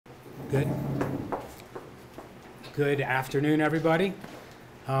Good. Good afternoon, everybody.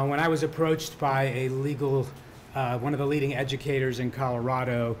 When I was approached by one of the leading educators in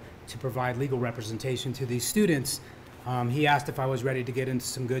Colorado to provide legal representation to these students, he asked if I was ready to get into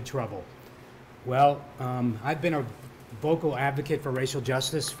some good trouble. Well, I've been a vocal advocate for racial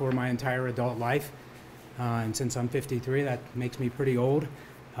justice for my entire adult life, and since I'm 53, that makes me pretty old.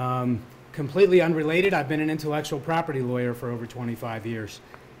 Completely unrelated, I've been an intellectual property lawyer for over 25 years.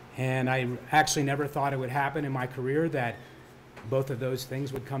 And I actually never thought it would happen in my career that both of those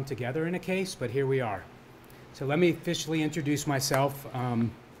things would come together in a case, but here we are. So let me officially introduce myself.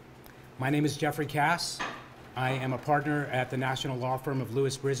 My name is Jeffrey Cass. I am a partner at the national law firm of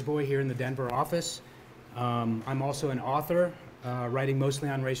Lewis Brisbois here in the Denver office. I'm also an author, writing mostly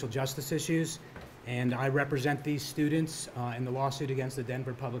on racial justice issues, and I represent these students in the lawsuit against the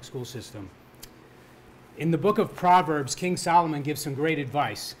Denver public school system. In the book of Proverbs, King Solomon gives some great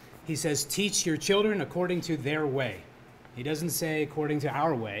advice. He says, teach your children according to their way. He doesn't say according to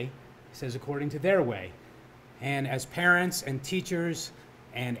our way, he says according to their way. And as parents and teachers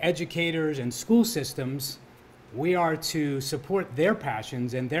and educators and school systems, we are to support their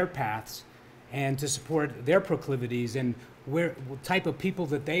passions and their paths and to support their proclivities and what type of people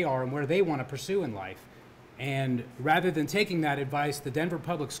that they are and where they want to pursue in life. And rather than taking that advice, the Denver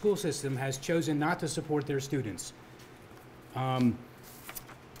public school system has chosen not to support their students.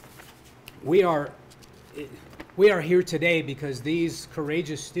 We are here today because these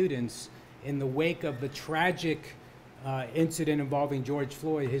courageous students, in the wake of the tragic incident involving George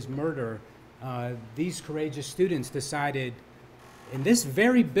Floyd, his murder, these courageous students decided in this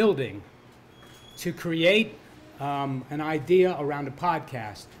very building to create an idea around a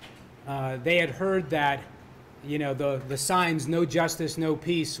podcast. They had heard that, you know, the signs, no justice, no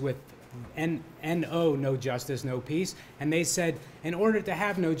peace, with N-O, no justice, no peace. And they said, in order to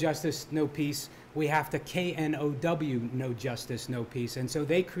have no justice, no peace, we have to K-N-O-W, no justice, no peace. And so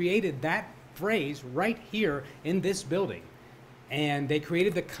they created that phrase right here in this building. And they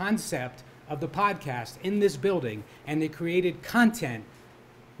created the concept of the podcast in this building, and they created content.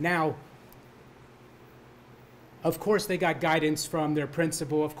 Now, of course, they got guidance from their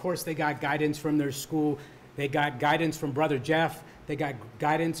principal. Of course, they got guidance from their school. They got guidance from Brother Jeff. They got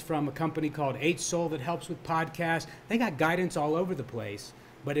guidance from a company called H-Soul that helps with podcasts. They got guidance all over the place,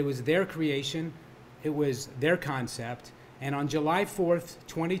 but it was their creation. It was their concept. And on July 4th,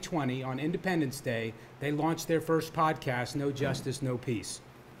 2020, on Independence Day, they launched their first podcast, No Justice, No Peace.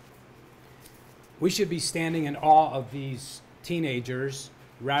 We should be standing in awe of these teenagers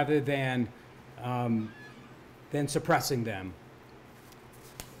rather than suppressing them.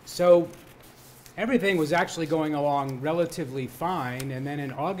 So everything was actually going along relatively fine, and then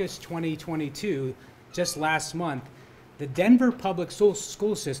in August 2022, just last month, the Denver public school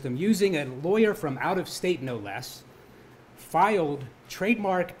system, using a lawyer from out of state no less, filed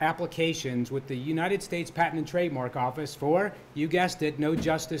trademark applications with the United States Patent and Trademark Office for, you guessed it, No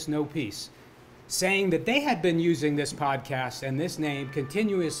Justice, No Peace, saying that they had been using this podcast and this name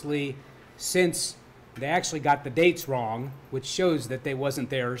continuously since they actually got the dates wrong, which shows that they wasn't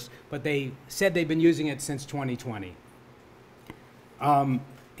theirs, but they said they've been using it since 2020.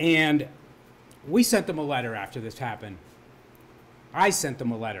 And we sent them a letter after this happened. I sent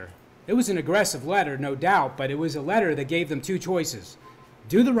them a letter. It was an aggressive letter, no doubt, but it was a letter that gave them two choices.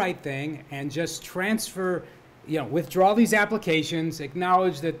 Do the right thing and just transfer, withdraw these applications,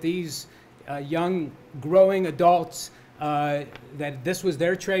 acknowledge that these young, growing adults, that this was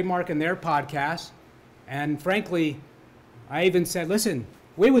their trademark and their podcast. And frankly, I even said, listen,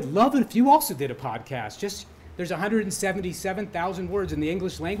 we would love it if you also did a podcast. There's 177,000 words in the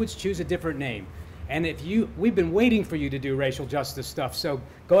English language, choose a different name. And we've been waiting for you to do racial justice stuff, so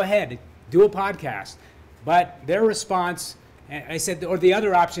go ahead, do a podcast. But their response, I said, or the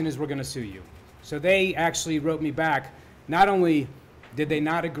other option is we're gonna sue you. So they actually wrote me back. Not only did they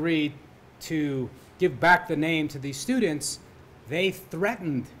not agree to give back the name to these students, they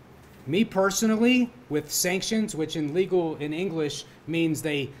threatened me personally with sanctions, which in English means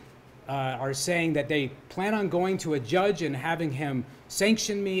they are saying that they plan on going to a judge and having him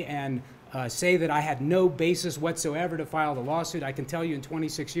sanction me and say that I had no basis whatsoever to file the lawsuit. I can tell you in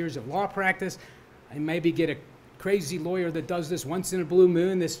 26 years of law practice, I maybe get a crazy lawyer that does this once in a blue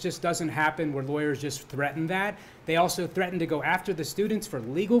moon. This just doesn't happen where lawyers just threaten that. They also threaten to go after the students for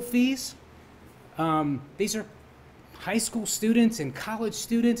legal fees. These are high school students and college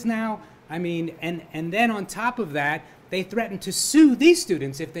students now. I mean, and then on top of that, they threaten to sue these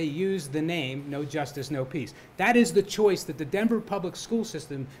students if they use the name No Justice, No Peace. That is the choice that the Denver public school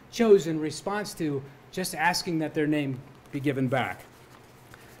system chose in response to just asking that their name be given back.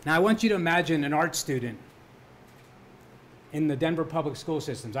 Now I want you to imagine an art student in the Denver public school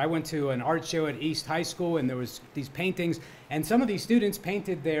systems. I went to an art show at East High School, and there was these paintings, and some of these students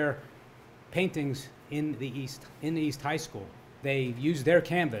painted their paintings in the East High School. They used their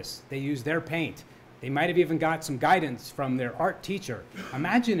canvas, they used their paint. They might have even got some guidance from their art teacher.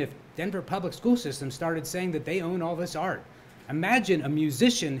 Imagine if Denver public school system started saying that they own all this art. Imagine a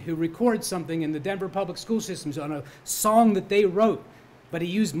musician who records something in the Denver public school systems on a song that they wrote, but he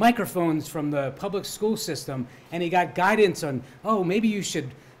used microphones from the public school system, and he got guidance on, oh, maybe you should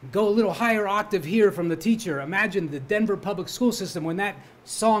go a little higher octave here from the teacher. Imagine the Denver public school system, when that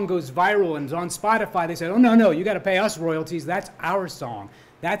song goes viral and is on Spotify, they said, oh, no, you got to pay us royalties. That's our song.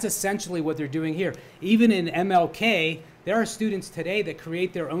 That's essentially what they're doing here. Even in MLK, there are students today that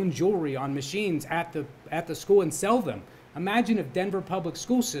create their own jewelry on machines at the school and sell them. Imagine if Denver public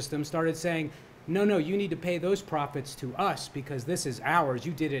school system started saying, no, you need to pay those profits to us because this is ours.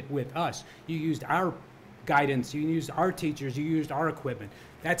 You did it with us. You used our guidance. You used our teachers. You used our equipment.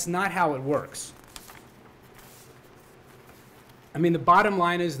 That's not how it works. I mean, the bottom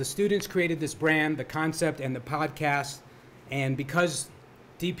line is the students created this brand, the concept, and the podcast, and because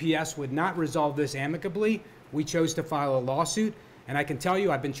DPS would not resolve this amicably, we chose to file a lawsuit. And I can tell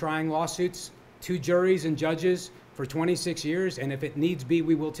you, I've been trying lawsuits to juries and judges for 26 years, and if it needs be,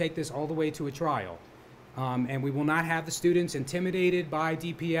 we will take this all the way to a trial. And we will not have the students intimidated by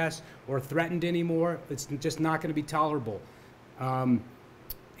DPS or threatened anymore. It's just not going to be tolerable.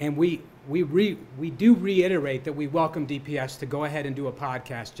 And we do reiterate that we welcome DPS to go ahead and do a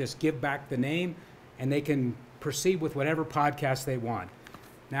podcast. Just give back the name, and they can proceed with whatever podcast they want.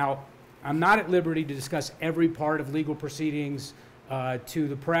 Now, I'm not at liberty to discuss every part of legal proceedings to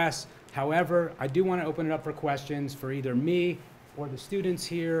the press. However, I do want to open it up for questions for either me or the students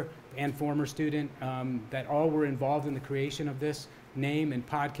here and former student that all were involved in the creation of this name and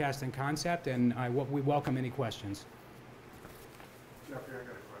podcast and concept, and we welcome any questions. Jeffrey, I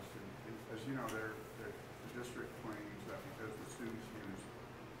got a question. As you know, the district claims that because the students use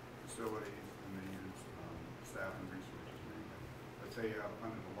facilities and they use staff and resources mainly, that they have,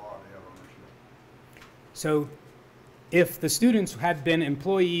 under the law, they have ownership. So if the students had been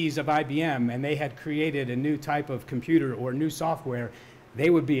employees of IBM and they had created a new type of computer or new software, they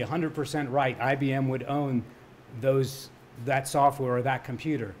would be 100% right. IBM would own that software or that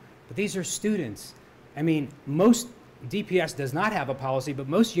computer. But these are students. I mean, most DPS does not have a policy, but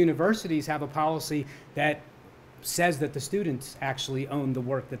most universities have a policy that says that the students actually own the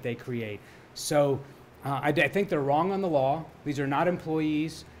work that they create. So I think they're wrong on the law. These are not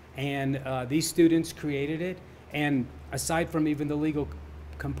employees, and these students created it. And aside from even the legal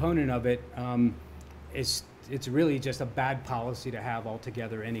component of it, it's really just a bad policy to have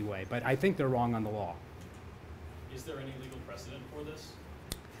altogether anyway. But I think they're wrong on the law. Is there any legal precedent for this?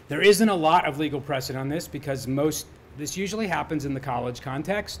 There isn't a lot of legal precedent on this because this usually happens in the college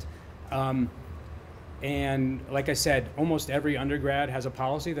context. And like I said, almost every undergrad has a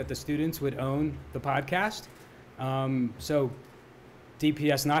policy that the students would own the podcast. So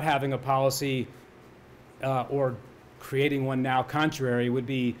DPS not having a policy or creating one now contrary would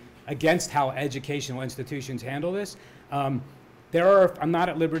be against how educational institutions handle this. I'm not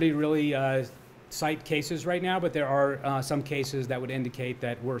at liberty to really cite cases right now, but there are some cases that would indicate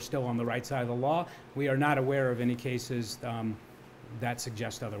that we're still on the right side of the law. We are not aware of any cases that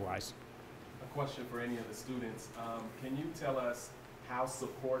suggest otherwise. A question for any of the students. Can you tell us how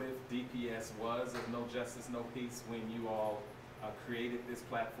supportive DPS was of No Justice, No Peace when you all created this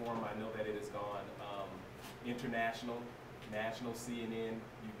platform? I know that it has gone international, national CNN.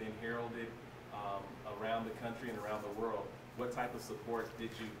 You've been heralded around the country and around the world. What type of support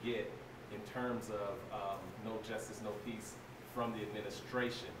did you get in terms of No Justice, No Peace from the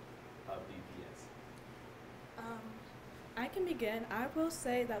administration of DPS? I can begin. I will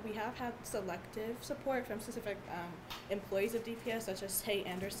say that we have had selective support from specific employees of DPS, such as Tay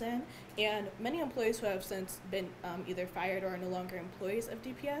Anderson, and many employees who have since been either fired or are no longer employees of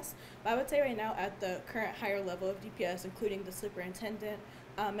DPS. But I would say right now at the current higher level of DPS, including the superintendent,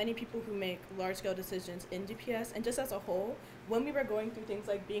 many people who make large-scale decisions in DPS, and just as a whole, when we were going through things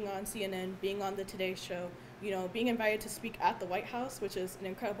like being on CNN, being on the Today Show, being invited to speak at the White House, which is an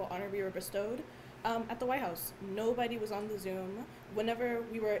incredible honor we were bestowed, at the White House, nobody was on the Zoom. Whenever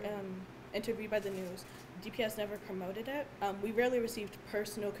we were interviewed by the news, DPS never promoted it. We rarely received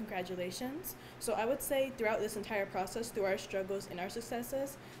personal congratulations. So I would say throughout this entire process, through our struggles and our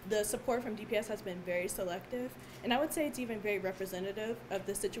successes, the support from DPS has been very selective. And I would say it's even very representative of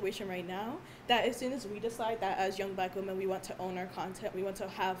the situation right now, that as soon as we decide that as young Black women we want to own our content, we want to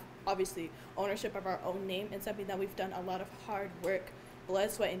have, obviously, ownership of our own name, and something that we've done a lot of hard work blood,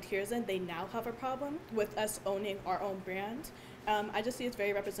 sweat, and tears in, they now have a problem with us owning our own brand. I just see it's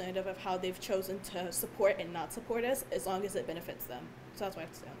very representative of how they've chosen to support and not support us as long as it benefits them. So that's why I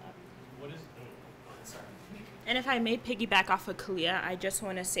have to say on that. What is, sorry. And if I may piggyback off of Kalia, I just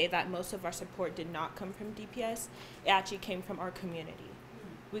want to say that most of our support did not come from DPS. It actually came from our community.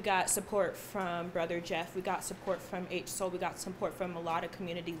 We got support from Brother Jeff. We got support from H-Soul. We got support from a lot of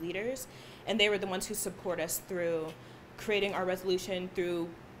community leaders. And they were the ones who support us through creating our resolution, through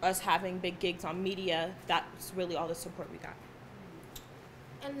us having big gigs on media. That's really all the support we got.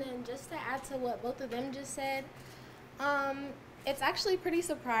 And then just to add to what both of them just said, it's actually pretty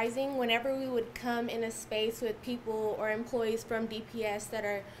surprising whenever we would come in a space with people or employees from DPS that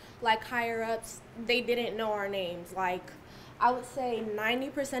are like higher ups, they didn't know our names. Like, I would say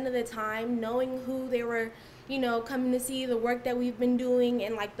 90% of the time, knowing who they were, you know, coming to see the work that we've been doing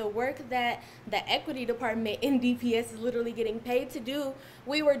and like the work that the equity department in DPS is literally getting paid to do,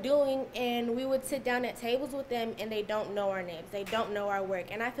 we were doing, and we would sit down at tables with them and they don't know our names, they don't know our work.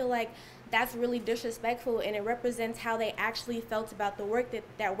 And I feel like that's really disrespectful, and it represents how they actually felt about the work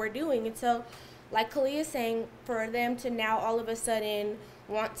that we're doing. And so, like Kalia is saying, for them to now all of a sudden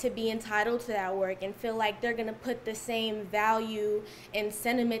want to be entitled to that work and feel like they're going to put the same value and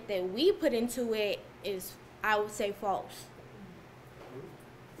sentiment that we put into it is, I would say, false.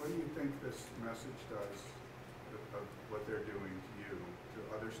 What do you think this message does of what they're doing to you, to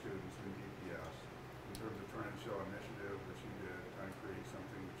other students in DPS, in terms of trying to show initiative, which you did, trying to create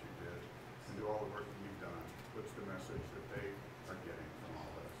something that you did, and do all the work that you've done? What's the message that they are getting from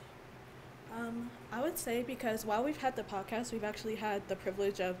all this? I would say, because while we've had the podcast, we've actually had the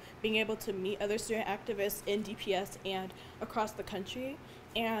privilege of being able to meet other student activists in DPS and across the country.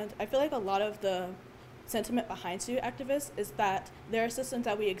 And I feel like a lot of the sentiment behind student activists is that there are systems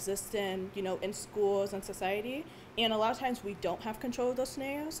that we exist in, you know, in schools and society, and a lot of times we don't have control of those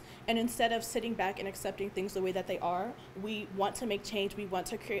scenarios. And instead of sitting back and accepting things the way that they are, we want to make change. We want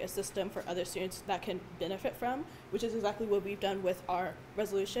to create a system for other students that can benefit from, which is exactly what we've done with our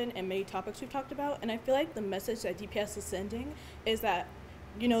resolution and many topics we've talked about. And I feel like the message that DPS is sending is that,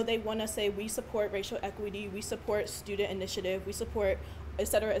 you know, they want to say we support racial equity, we support student initiative, we support et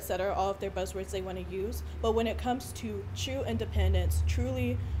cetera, all of their buzzwords they want to use. But when it comes to true independence,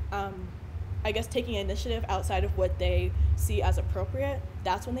 truly, I guess, taking initiative outside of what they see as appropriate,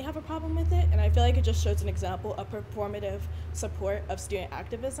 that's when they have a problem with it. And I feel like it just shows an example of performative support of student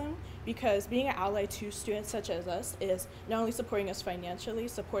activism, because being an ally to students such as us is not only supporting us financially,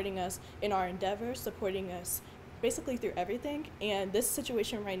 supporting us in our endeavors, supporting us basically through everything. And this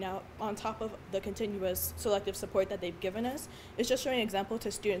situation right now, on top of the continuous selective support that they've given us, is just showing an example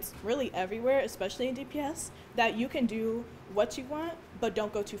to students really everywhere, especially in DPS, that you can do what you want, but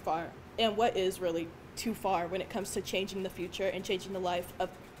don't go too far. And what is really too far when it comes to changing the future and changing the life of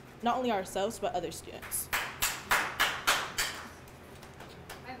not only ourselves, but other students. I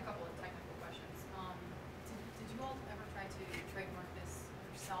have a couple of technical questions. Did you all ever try to trademark this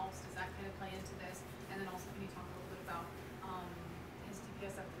yourselves? Does that kind of play into this? And then also, can you talk a little bit about, has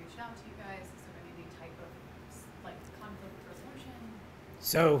DPS ever reached out to you guys? Is there any type of like conflict resolution?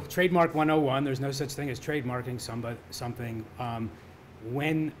 So trademark 101, there's no such thing as trademarking something.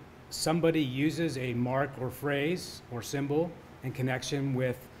 When somebody uses a mark or phrase or symbol in connection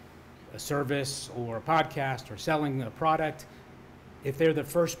with a service or a podcast or selling a product, if they're the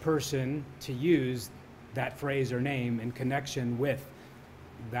first person to use that phrase or name in connection with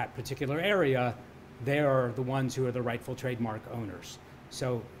that particular area, they are the ones who are the rightful trademark owners.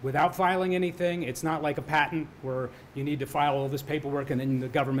 So without filing anything, it's not like a patent where you need to file all this paperwork and then the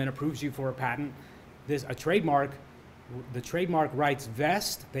government approves you for a patent. A trademark, the trademark rights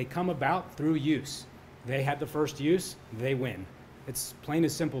vest, they come about through use. They had the first use, they win. It's plain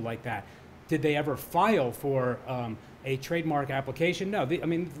as simple like that. Did they ever file for a trademark application? No. I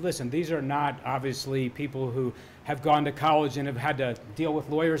mean, listen, these are not obviously people who have gone to college and have had to deal with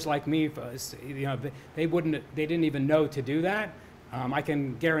lawyers like me. You know, they didn't even know to do that. I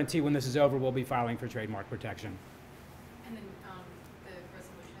can guarantee when this is over, we'll be filing for trademark protection. And then the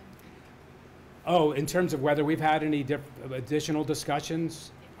resolution? Oh, in terms of whether we've had any additional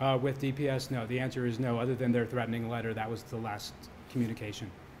discussions with DPS, no. The answer is no, other than their threatening letter. That was the last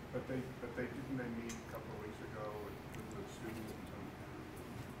communication. But didn't they meet a couple of weeks ago with students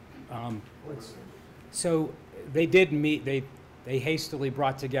and some? So they did meet. They hastily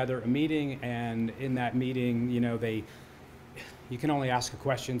brought together a meeting, and in that meeting, you know, you can only ask a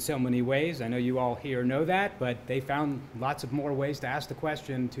question so many ways. I know you all here know that, but they found lots of more ways to ask the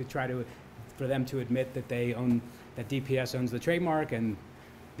question to try to, for them to admit that that DPS owns the trademark, and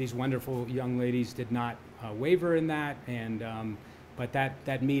these wonderful young ladies did not waver in that, and But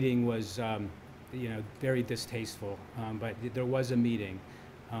that meeting was, very distasteful. But there was a meeting.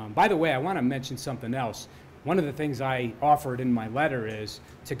 By the way, I want to mention something else. One of the things I offered in my letter is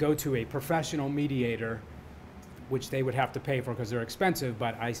to go to a professional mediator, which they would have to pay for because they're expensive,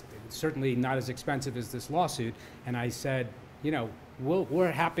 but certainly not as expensive as this lawsuit. And I said,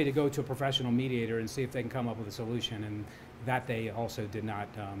 we're happy to go to a professional mediator and see if they can come up with a solution. And that they also did not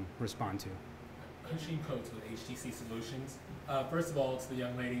respond to. I'm Sheen Coates with HTC Solutions. First of all, to the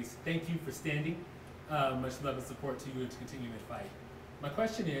young ladies, thank you for standing. Much love and support to you and to continue the fight. My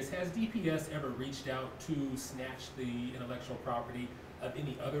question is, has DPS ever reached out to snatch the intellectual property of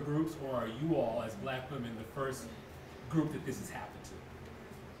any other groups, or are you all, as Black women, the first group that this has happened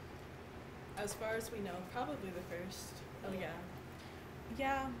to? As far as we know, probably the first. Oh yeah.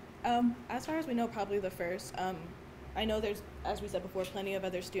 Yeah. As far as we know, probably the first. I know there's, as we said before, plenty of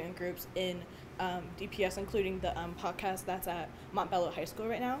other student groups in DPS, including the podcast that's at Montbello High School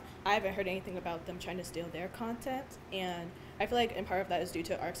right now. I haven't heard anything about them trying to steal their content, and I feel like in part of that is due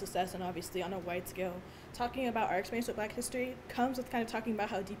to ARC's success, and obviously on a wide scale, talking about our experience with Black history comes with kind of talking about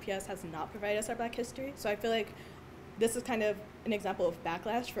how DPS has not provided us our Black history. So I feel like this is kind of an example of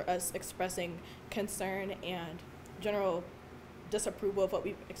backlash for us expressing concern and general disapproval of what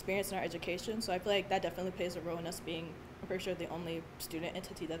we've experienced in our education. So I feel like that definitely plays a role in us being, I'm pretty sure, the only student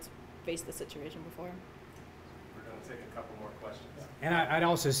entity that's faced this situation before. We're going to take a couple more questions. And I'd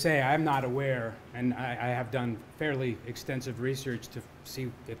also say I'm not aware, and I have done fairly extensive research to see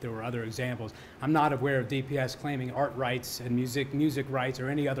if there were other examples. I'm not aware of DPS claiming art rights and music rights or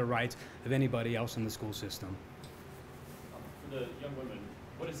any other rights of anybody else in the school system. For the young women,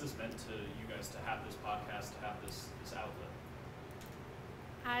 what has this meant to you guys to have this podcast, to have this outlet?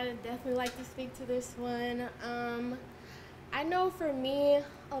 I'd definitely like to speak to this one. I know for me,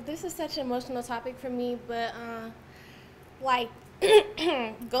 this is such an emotional topic for me, but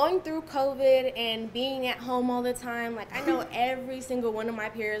going through COVID and being at home all the time, I know every single one of my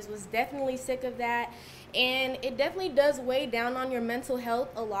peers was definitely sick of that, and it definitely does weigh down on your mental health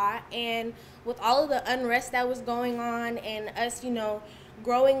a lot. And with all of the unrest that was going on and us,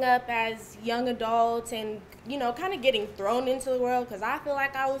 growing up as young adults and, kind of getting thrown into the world, because I feel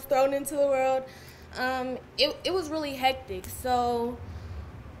like I was thrown into the world, it was really hectic. So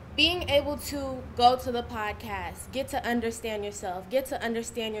being able to go to the podcast, get to understand yourself, get to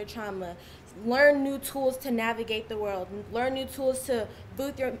understand your trauma, learn new tools to navigate the world, learn new tools to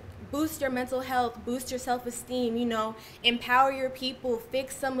boost your mental health, boost your self-esteem, empower your people,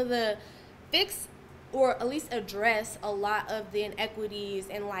 fix or at least address a lot of the inequities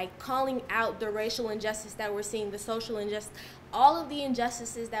and calling out the racial injustice that we're seeing, the social injustice, all of the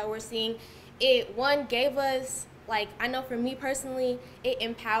injustices that we're seeing. It gave us, I know for me personally, it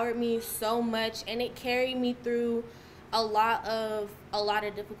empowered me so much, and it carried me through a lot of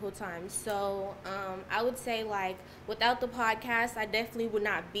difficult times. So I would say without the podcast, I definitely would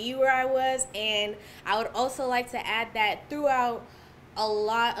not be where I was. And I would also like to add that throughout a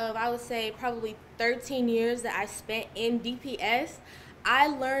lot of, I would say probably 13 years that I spent in DPS, I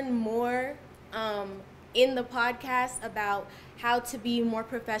learned more in the podcast about how to be more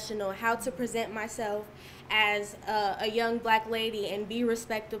professional, how to present myself as a young Black lady and be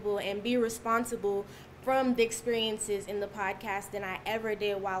respectable and be responsible from the experiences in the podcast than I ever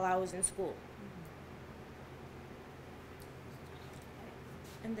did while I was in school.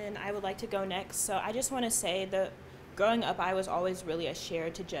 And then I would like to go next. So I just want to say that growing up, I was always really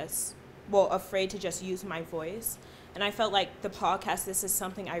afraid to just use my voice. And I felt like the podcast, this is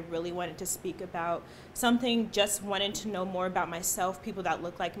something I really wanted to speak about, something just wanting to know more about myself, people that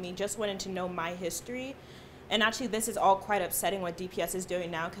look like me, just wanting to know my history. And actually, this is all quite upsetting what DPS is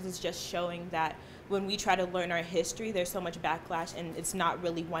doing now, because it's just showing that when we try to learn our history, there's so much backlash, and it's not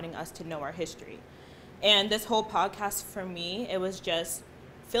really wanting us to know our history. And this whole podcast, for me, it was just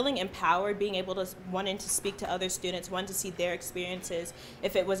feeling empowered, being able to, wanting to speak to other students, wanting to see their experiences,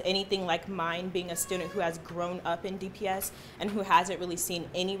 if it was anything like mine, being a student who has grown up in DPS and who hasn't really seen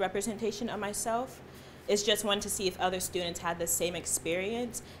any representation of myself. It's just wanting to see if other students had the same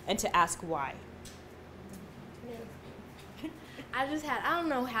experience and to ask why. I don't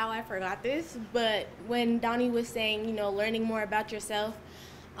know how I forgot this, but when Donnie was saying, learning more about yourself,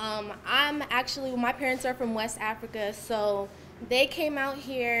 my parents are from West Africa, so they came out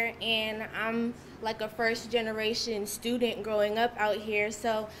here, and I'm a first generation student growing up out here.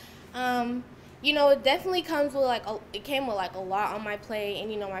 So, it definitely comes with it came with a lot on my plate,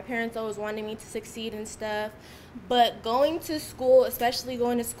 and my parents always wanted me to succeed and stuff. But going to school, especially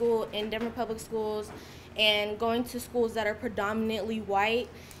going to school in Denver public schools, and going to schools that are predominantly white,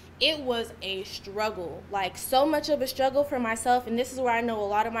 it was a struggle, like so much of a struggle for myself. And this is where I know a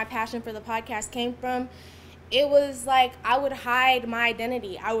lot of my passion for the podcast came from. It was like I would hide my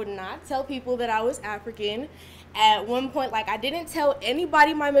identity. I would not tell people that I was African. At one point, like, I didn't tell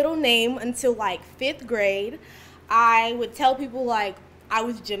anybody my middle name until like 5th grade. I would tell people like I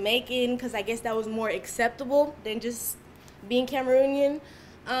was Jamaican because I guess that was more acceptable than just being Cameroonian.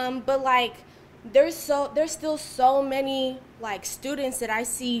 But like there's still so many like students that I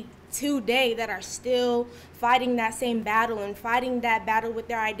see today that are still fighting that same battle and fighting that battle with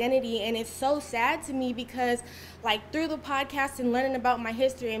their identity. And it's so sad to me because like through the podcast and learning about my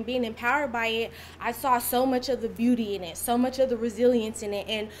history and being empowered by it, I saw so much of the beauty in it, so much of the resilience in it,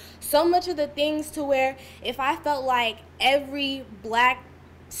 and so much of the things to where if I felt like every black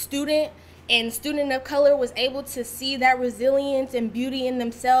student and student of color was able to see that resilience and beauty in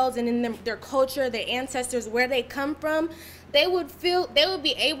themselves and in their culture, their ancestors, where they come from, they would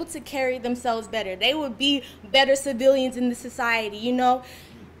be able to carry themselves better. They would be better civilians in the society, you know?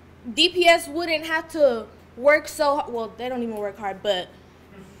 DPS wouldn't have to work so, well, they don't even work hard, but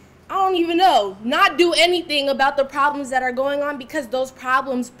I don't even know, not do anything about the problems that are going on because those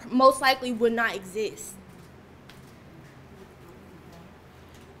problems most likely would not exist.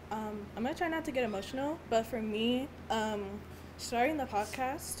 I'm going to try not to get emotional, but for me, starting the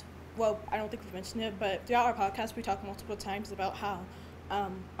podcast, well, I don't think we've mentioned it, but throughout our podcast, we talk multiple times about how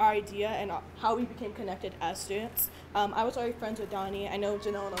our idea and how we became connected as students. I was already friends with Donnie. I know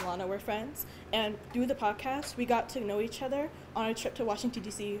Janelle and Alana were friends. And through the podcast, we got to know each other on a trip to Washington,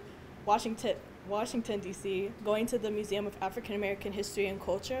 D.C., going to the Museum of African American History and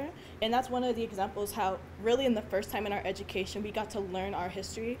Culture. And that's one of the examples how really in the first time in our education, we got to learn our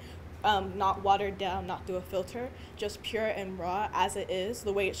history, not watered down, not through a filter, just pure and raw as it is,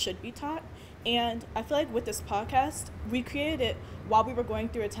 the way it should be taught. And I feel like with this podcast, we created it while we were going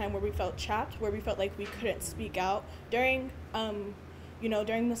through a time where we felt trapped, where we felt like we couldn't speak out. During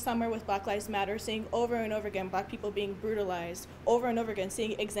the summer with Black Lives Matter, seeing over and over again Black people being brutalized, over and over again,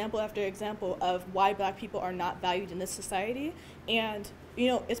 seeing example after example of why Black people are not valued in this society. And,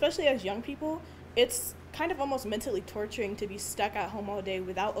 especially as young people, it's kind of almost mentally torturing to be stuck at home all day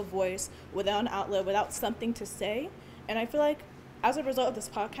without a voice, without an outlet, without something to say. And I feel like as a result of this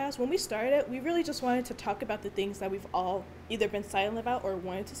podcast, when we started it, we really just wanted to talk about the things that we've all either been silent about or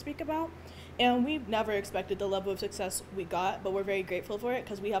wanted to speak about. And we've never expected the level of success we got, but we're very grateful for it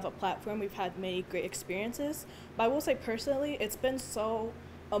because we have a platform. We've had many great experiences. But I will say personally, it's been so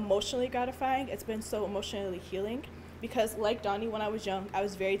emotionally gratifying. It's been so emotionally healing. Because like Donnie, when I was young, I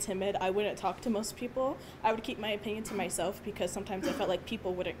was very timid. I wouldn't talk to most people. I would keep my opinion to myself because sometimes I felt like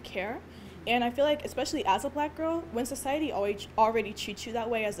people wouldn't care. And I feel like, especially as a Black girl, when society already treats you that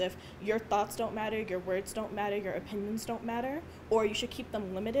way, as if your thoughts don't matter, your words don't matter, your opinions don't matter, or you should keep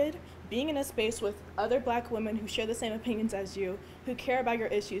them limited, being in a space with other Black women who share the same opinions as you, who care about your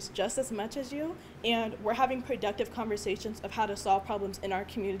issues just as much as you, and we're having productive conversations of how to solve problems in our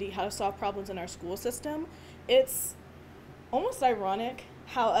community, how to solve problems in our school system, it's almost ironic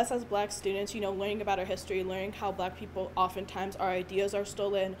how us as Black students, learning about our history, learning how Black people oftentimes our ideas are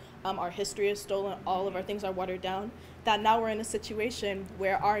stolen, our history is stolen, all of our things are watered down, that now we're in a situation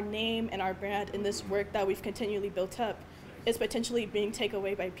where our name and our brand and this work that we've continually built up is potentially being taken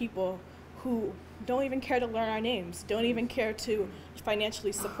away by people who don't even care to learn our names, don't even care to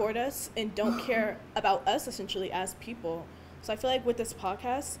financially support us, and don't care about us essentially as people. So I feel like with this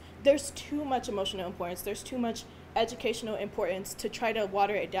podcast, there's too much emotional importance, there's too much educational importance to try to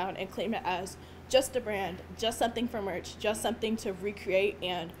water it down and claim it as just a brand, just something for merch, just something to recreate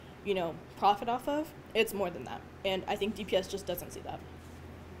and, profit off of. It's more than that. And I think DPS just doesn't see that.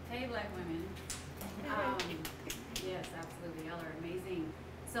 Hey, Black women. Yes, absolutely. Y'all are amazing.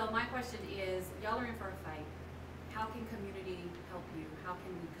 So my question is, y'all are in for a fight. How can community help you? How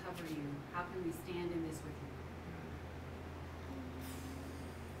can we cover you? How can we stand in this with you?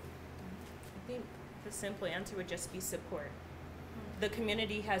 I think the simple answer would just be support. The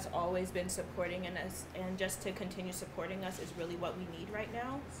community has always been supporting us, and just to continue supporting us is really what we need right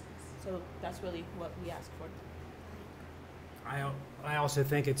now. So that's really what we ask for. I also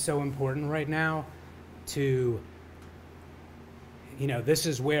think it's so important right now to, this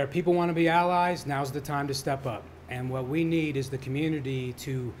is where people want to be allies. Now's the time to step up. And what we need is the community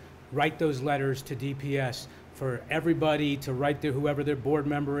to write those letters to DPS, for everybody to write to whoever their board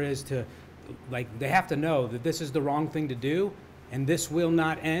member is, to they have to know that this is the wrong thing to do, and this will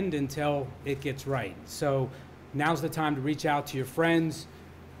not end until it gets right. So now's the time to reach out to your friends,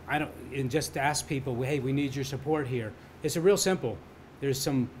 and just to ask people, hey, we need your support here. It's real simple. There's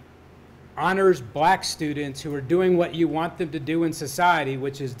honors black students who are doing what you want them to do in society,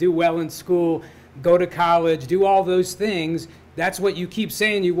 which is do well in school, go to college, do all those things. That's what you keep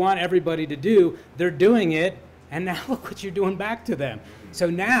saying you want everybody to do. They're doing it, and now look what you're doing back to them.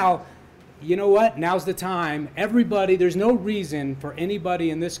 So now, you know what? Now's the time. Everybody, there's no reason for anybody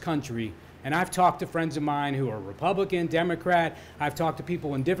in this country, and I've talked to friends of mine who are Republican, Democrat, I've talked to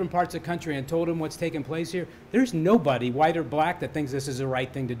people in different parts of the country and told them what's taking place here. There's nobody, white or black, that thinks this is the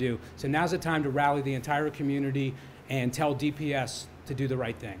right thing to do. So now's the time to rally the entire community and tell DPS to do the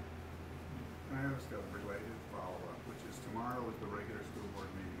right thing. And I have a related follow-up, which is tomorrow is the regular school board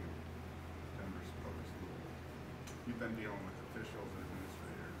meeting in Denver Public School. You've been dealing with officials and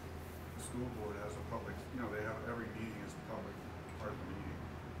administrators. The school board has a public, they have every meeting is a public part of the meeting.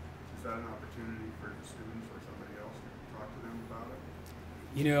 Is that an opportunity for the students or somebody else to talk to them about it?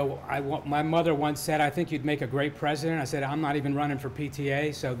 My mother once said, I think you'd make a great president. I said, I'm not even running for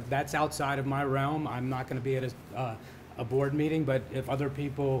PTA, so that's outside of my realm. I'm not going to be at a board meeting, but if other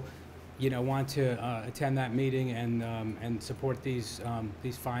people want to attend that meeting and support these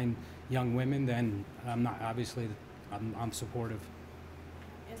fine young women, then I'm not, obviously I'm supportive.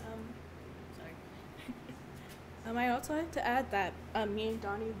 And sorry. I also like to add that me and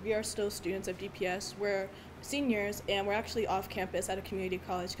Donnie, we are still students of DPS. We're seniors, and we're actually off campus at a community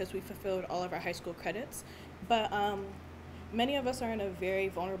college because we fulfilled all of our high school credits. But many of us are in a very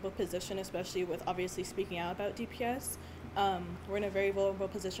vulnerable position, especially with obviously speaking out about DPS. We're in a very vulnerable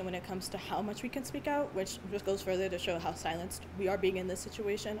position when it comes to how much we can speak out, which just goes further to show how silenced we are being in this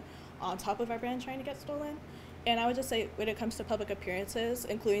situation, on top of our brand trying to get stolen. And I would just say, when it comes to public appearances,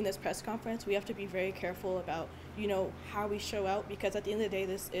 including this press conference, we have to be very careful about, how we show out, because at the end of the day,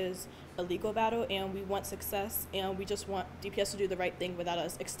 this is a legal battle, and we want success, and we just want DPS to do the right thing without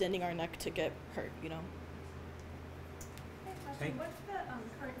us extending our neck to get hurt, Hey, question. What's the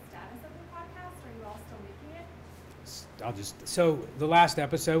current status of the podcast? Are you all still making it? So the last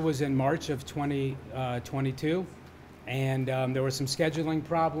episode was in March of 2022, and there were some scheduling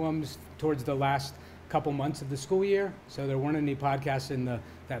problems towards the last couple months of the school year, so there weren't any podcasts in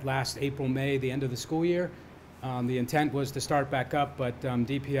that last April, May, the end of the school year. The intent was to start back up, but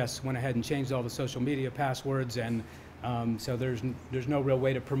DPS went ahead and changed all the social media passwords, and so there's no real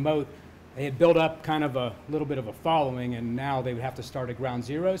way to promote. They had built up kind of a little bit of a following, and now they would have to start at ground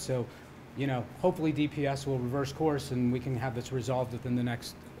zero. So, hopefully DPS will reverse course, and we can have this resolved within the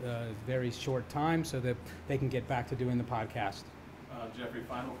next very short time, so that they can get back to doing the podcast. Jeffrey,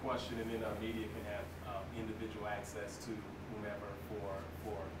 final question, and then media can have individual access to whomever for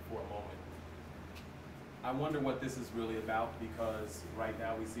a moment. I wonder what this is really about, because right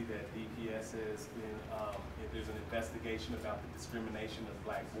now we see that DPS has been, there's an investigation about the discrimination of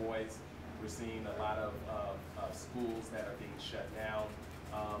black boys. We're seeing a lot of schools that are being shut down.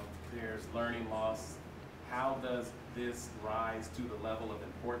 There's learning loss. How does this rise to the level of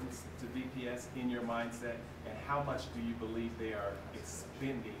importance to DPS in your mindset, and how much do you believe they are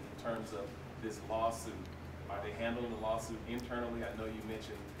expending in terms of this lawsuit? Are they handling the lawsuit internally? I know you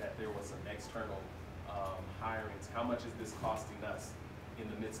mentioned that there was some external hirings. How much is this costing us in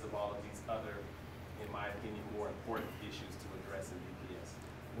the midst of all of these other, in my opinion, more important issues to address in DPS?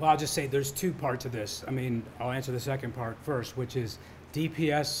 Well, I'll just say there's two parts of this. I'll answer the second part first, which is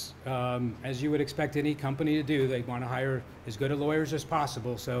DPS, as you would expect any company to do, they want to hire as good a lawyers as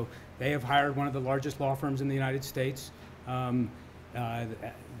possible. So they have hired one of the largest law firms in the United States.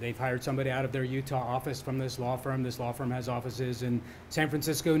 They've hired somebody out of their Utah office from this law firm. This law firm has offices in San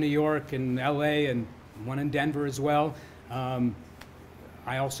Francisco, New York, and LA, and one in Denver as well.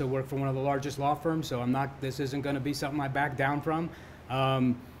 I also work for one of the largest law firms, so this isn't going to be something I back down from.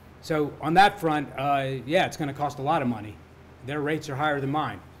 So on that front, yeah, it's going to cost a lot of money. Their rates are higher than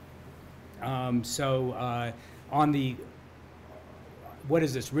mine. On the, what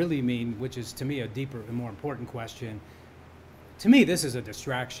does this really mean, which is to me a deeper and more important question. To me, this is a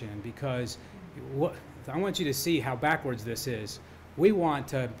distraction, because I want you to see how backwards this is. We want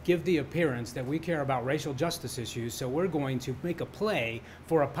to give the appearance that we care about racial justice issues, so we're going to make a play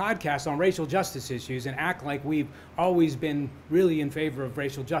for a podcast on racial justice issues and act like we've always been really in favor of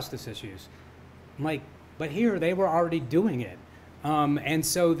racial justice issues. But here they were already doing it. And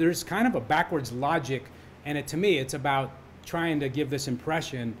so there's kind of a backwards logic, and to me it's about trying to give this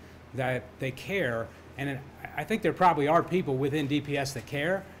impression that they care. And I think there probably are people within DPS that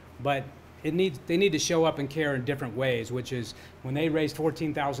care, but they need to show up and care in different ways, which is when they raised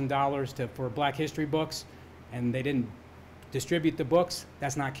 $14,000 for Black History books and they didn't distribute the books,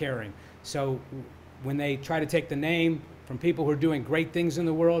 that's not caring. So when they try to take the name from people who are doing great things in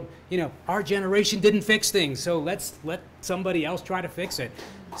the world. You know, our generation didn't fix things, so let's let somebody else try to fix it.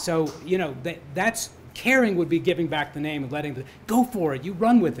 So, you know, that's caring would be giving back the name and letting go for it. You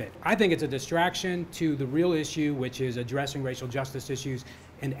run with it. I think it's a distraction to the real issue, which is addressing racial justice issues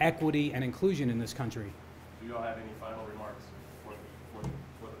and equity and inclusion in this country. Do you all have any final remarks for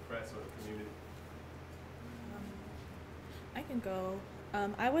the press or the community? I can go.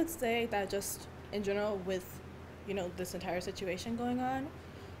 I would say that just in general with, you know, this entire situation going on,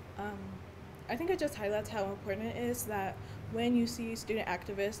 I think it just highlights how important it is that when you see student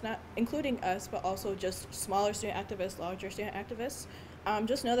activists, not including us, but also just smaller student activists, larger student activists,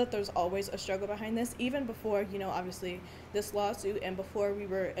 just know that there's always a struggle behind this. Even before, you know, obviously this lawsuit and before we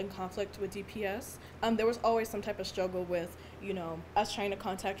were in conflict with DPS, there was always some type of struggle with, you know, us trying to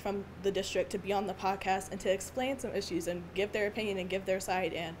contact from the district to be on the podcast and to explain some issues and give their opinion and give their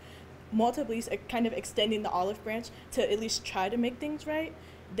side, and multiply kind of extending the olive branch to at least try to make things right.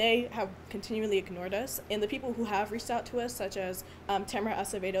 They have continually ignored us, and the people who have reached out to us, such as Tamara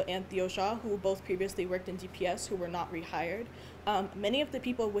Acevedo and Theo Shaw, who both previously worked in DPS, who were not rehired, many of the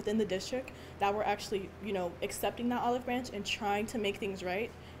people within the district that were actually, you know, accepting that olive branch and trying to make things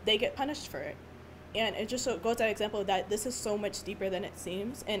right, they get punished for it. And it just goes that example that this is so much deeper than it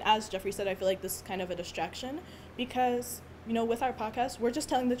seems. And as Jeffrey said, I feel like this is kind of a distraction because, you know, with our podcast, we're just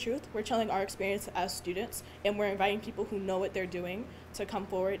telling the truth. We're telling our experience as students, and we're inviting people who know what they're doing to come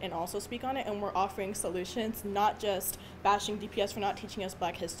forward and also speak on it. And we're offering solutions, not just bashing DPS for not teaching us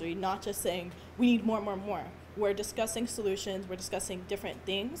Black history, not just saying we need more. We're discussing solutions, we're discussing different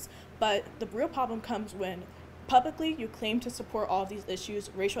things. But the real problem comes when publicly you claim to support all of these issues,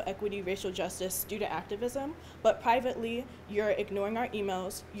 racial equity, racial justice, student activism, but privately you're ignoring our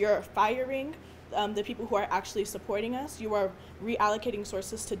emails, you're firing the people who are actually supporting us, you are reallocating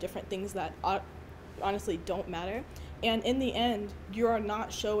sources to different things that honestly don't matter. And in the end, you are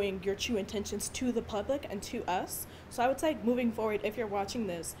not showing your true intentions to the public and to us. So I would say moving forward, if you're watching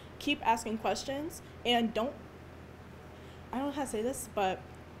this, keep asking questions and I don't know how to say this, but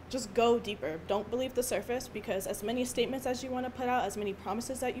just go deeper. Don't believe the surface, because as many statements as you want to put out, as many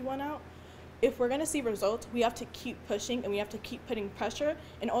promises that you want out, if we're going to see results, we have to keep pushing and we have to keep putting pressure.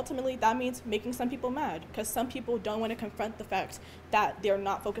 And ultimately, that means making some people mad, because some people don't want to confront the fact that they're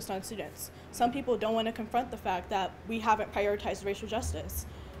not focused on students. Some people don't want to confront the fact that we haven't prioritized racial justice.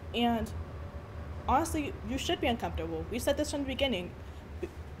 And honestly, you should be uncomfortable. We said this from the beginning.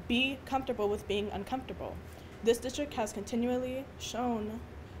 Be comfortable with being uncomfortable. This district has continually shown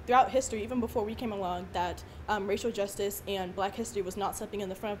throughout history, even before we came along, that racial justice and Black history was not something in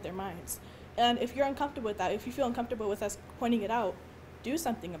the front of their minds. And if you're uncomfortable with that, if you feel uncomfortable with us pointing it out, do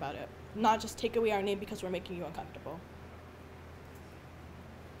something about it. Not just take away our name because we're making you uncomfortable.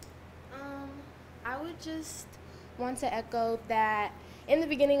 I would just want to echo that in the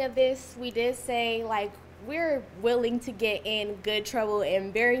beginning of this, we did say, like, we're willing to get in good trouble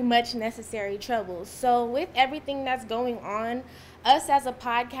and very much necessary trouble. So with everything that's going on, us as a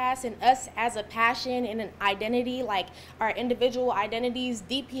podcast and us as a passion and an identity, like our individual identities,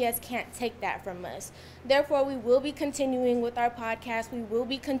 DPS can't take that from us. Therefore, we will be continuing with our podcast. We will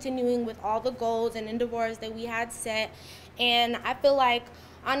be continuing with all the goals and endeavors that we had set. And I feel like,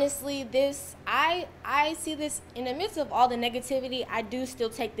 honestly, I see this in the midst of all the negativity. I do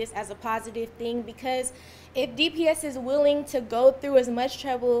still take this as a positive thing, because if DPS is willing to go through as much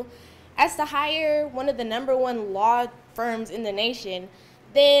trouble as to hire one of the #1 law firms in the nation,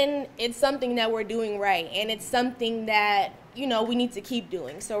 then it's something that we're doing right, and it's something that, you know, we need to keep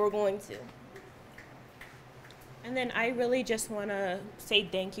doing, so we're going to. And then I really just want to say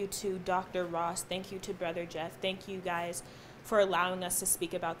thank you to Dr. Ross, thank you to Brother Jeff, thank you guys for allowing us to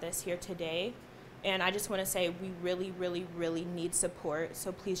speak about this here today. And I just want to say we really, really, really need support,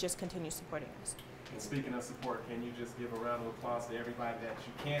 so please just continue supporting us. And speaking of support, can you just give a round of applause to everybody that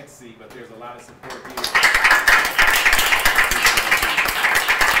you can't see, but there's a lot of support here.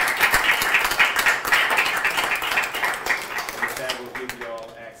 With that, we'll give you all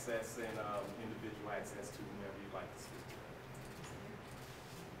access and individual access to whomever you'd like to speak.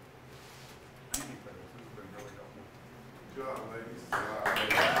 Thank you for this. This has been really helpful. Good job,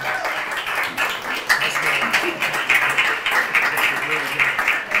 ladies.